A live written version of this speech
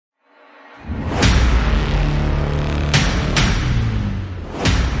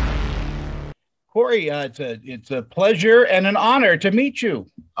Corey, it's a pleasure and an honor to meet you.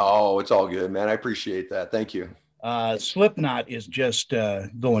 Oh, it's all good, man. I appreciate that. Thank you. Slipknot is just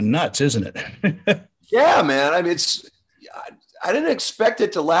going nuts, isn't it? Yeah, man. I mean, I didn't expect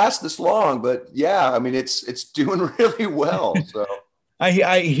it to last this long, but yeah, I mean, it's doing really well. So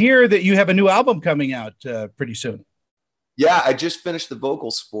I hear that you have a new album coming out pretty soon. yeah, I just finished the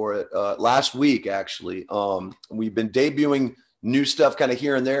vocals for it last week, actually. We've been debuting new stuff kind of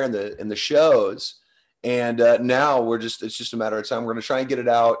here and there in the shows, and now it's just a matter of time. We're going to try and get it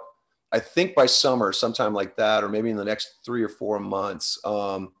out. I think by summer, sometime like that, or maybe in the next 3 or 4 months.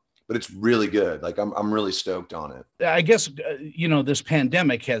 But it's really good. Like I'm really stoked on it. I guess this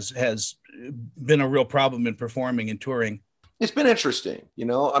pandemic has been a real problem in performing and touring. It's been interesting,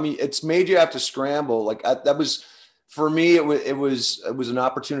 I mean, it's made you have to scramble. That was for me. It was an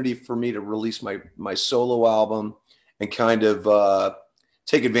opportunity for me to release my solo album and kind of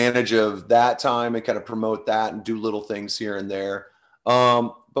take advantage of that time and kind of promote that and do little things here and there.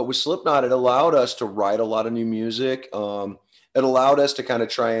 But with Slipknot, it allowed us to write a lot of new music. It allowed us to kind of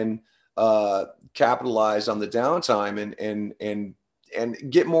try and capitalize on the downtime and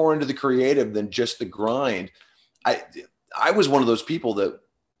get more into the creative than just the grind. I was one of those people that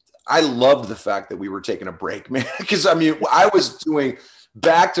I loved the fact that we were taking a break, man, because I mean, I was doing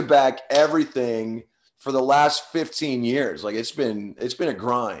back to back everything for the last 15 years. Like it's been a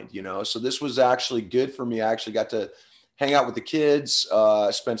grind, So this was actually good for me. I actually got to hang out with the kids,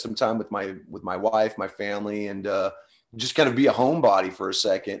 spend some time with my wife, my family, and just kind of be a homebody for a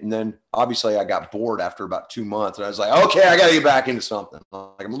second. And then obviously I got bored after about 2 months, and I was like, okay, I got to get back into something.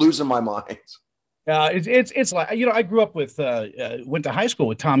 Like I'm losing my mind. It's like I grew up with went to high school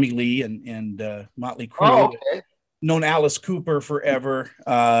with Tommy Lee and Motley Crue. Oh, okay. Known Alice Cooper forever,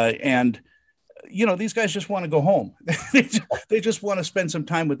 and these guys just want to go home. They just want to spend some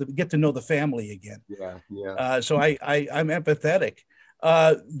time with them, get to know the family again. Yeah, yeah. So I'm empathetic.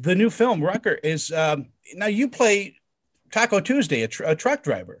 The new film Rucker is now you play Taco Tuesday, a truck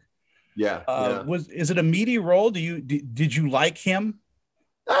driver. Yeah, yeah. Is it a meaty role? Did you like him?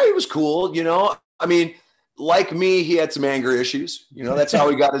 He was cool, I mean, like me, he had some anger issues. That's how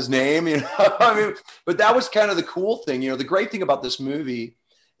he got his name. I mean, but that was kind of the cool thing. The great thing about this movie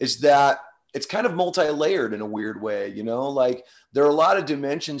is that it's kind of multi-layered in a weird way. Like there are a lot of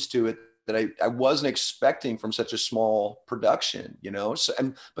dimensions to it that I wasn't expecting from such a small production.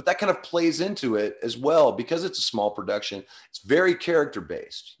 But that kind of plays into it as well because it's a small production. It's very character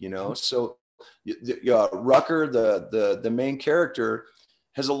based. So Rucker, the main character,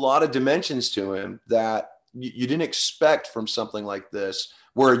 has a lot of dimensions to him that you didn't expect from something like this,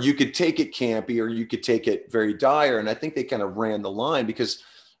 where you could take it campy or you could take it very dire. And I think they kind of ran the line because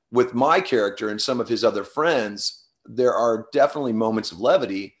with my character and some of his other friends, there are definitely moments of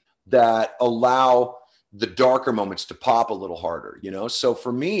levity that allow the darker moments to pop a little harder, So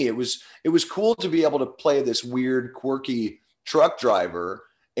for me, it was cool to be able to play this weird, quirky truck driver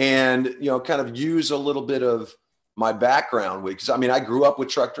and, kind of use a little bit of my background, because I mean, I grew up with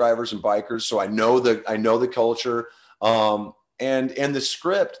truck drivers and bikers, so I know the culture. And the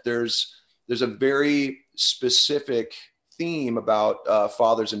script, there's a very specific theme about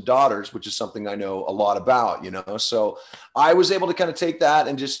fathers and daughters, which is something I know a lot about, So I was able to kind of take that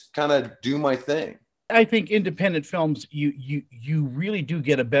and just kind of do my thing. I think independent films, you really do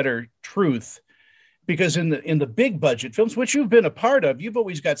get a better truth. Because in the big budget films, which you've been a part of, you've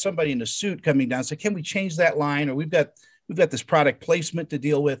always got somebody in a suit coming down and say, can we change that line? Or we've got this product placement to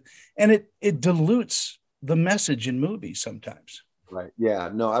deal with. And it dilutes the message in movies sometimes. Right. Yeah,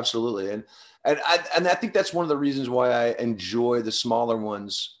 no, absolutely. And I think that's one of the reasons why I enjoy the smaller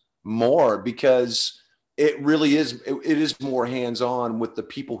ones more, because it really is, it is more hands-on with the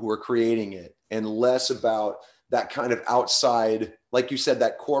people who are creating it and less about that kind of outside, like you said,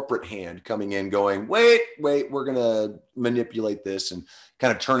 that corporate hand coming in going, wait, we're going to manipulate this and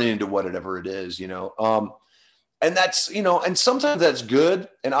kind of turn it into whatever it is, and that's, and sometimes that's good.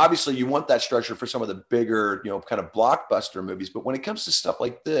 And obviously you want that structure for some of the bigger, kind of blockbuster movies. But when it comes to stuff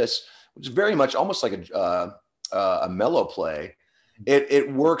like this, which is very much almost like a mellow play, it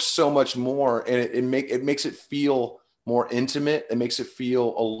works so much more, and it makes it feel more intimate. It makes it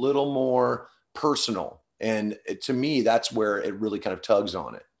feel a little more personal. And to me, that's where it really kind of tugs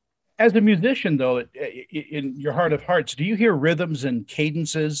on it. As a musician, though, in your heart of hearts, do you hear rhythms and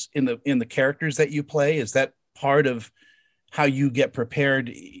cadences in the characters that you play? Is that part of how you get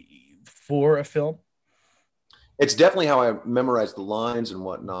prepared for a film? It's definitely how I memorize the lines and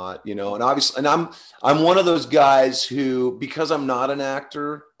whatnot, and obviously, and I'm one of those guys who, because I'm not an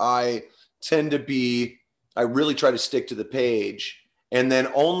actor, I really try to stick to the page, and then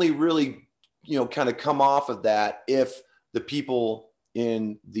only really kind of come off of that if the people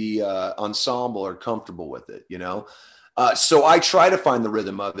in the ensemble are comfortable with it, so I try to find the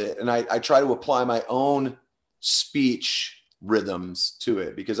rhythm of it, and I try to apply my own speech rhythms to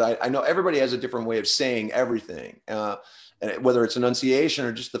it, because I know everybody has a different way of saying everything, and whether it's enunciation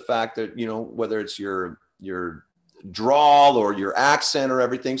or just the fact that, whether it's your drawl or your accent or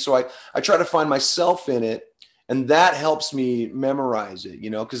everything. So I try to find myself in it, and that helps me memorize it,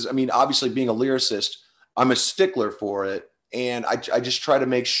 because obviously being a lyricist, I'm a stickler for it. And I just try to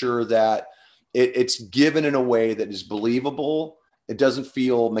make sure that it's given in a way that is believable. It doesn't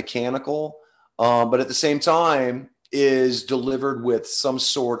feel mechanical, but at the same time is delivered with some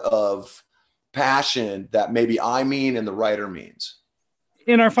sort of passion that maybe I mean and the writer means.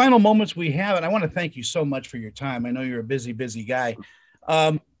 In our final moments we have, and I want to thank you so much for your time. I know you're a busy, busy guy.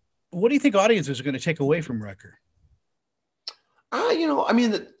 What do you think audiences are going to take away from Rucker?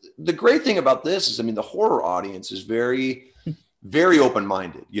 The great thing about this is, the horror audience is very, very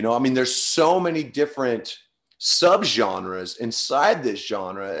open-minded. There's so many different subgenres inside this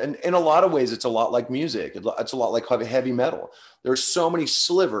genre. And in a lot of ways, it's a lot like music. It's a lot like heavy metal. There's so many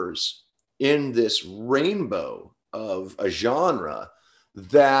slivers in this rainbow of a genre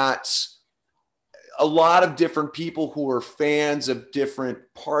that a lot of different people who are fans of different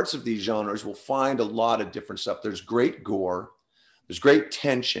parts of these genres will find a lot of different stuff. There's great gore. There's great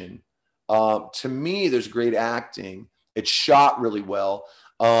tension. To me, there's great acting. It's shot really well.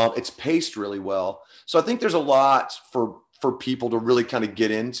 It's paced really well. So I think there's a lot for people to really kind of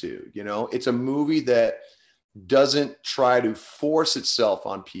get into. It's a movie that doesn't try to force itself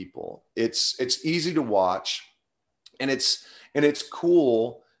on people. It's easy to watch, and it's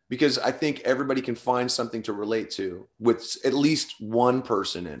cool because I think everybody can find something to relate to with at least one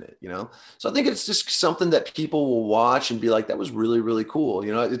person in it, So I think it's just something that people will watch and be like, that was really, really cool.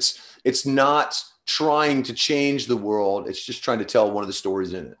 It's not trying to change the world. It's just trying to tell one of the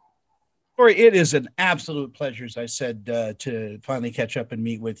stories in it. Corey, it is an absolute pleasure, as I said, to finally catch up and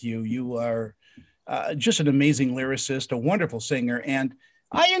meet with you. You are just an amazing lyricist, a wonderful singer, and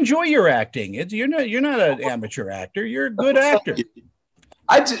I enjoy your acting. You're not an amateur actor. You're a good actor.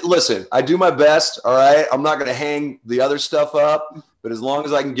 Listen, I do my best. All right. I'm not going to hang the other stuff up, but as long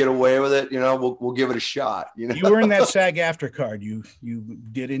as I can get away with it, we'll give it a shot. You earned that SAG-AFTRA card. You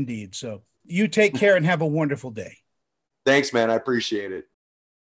did indeed. So you take care and have a wonderful day. Thanks, man. I appreciate it.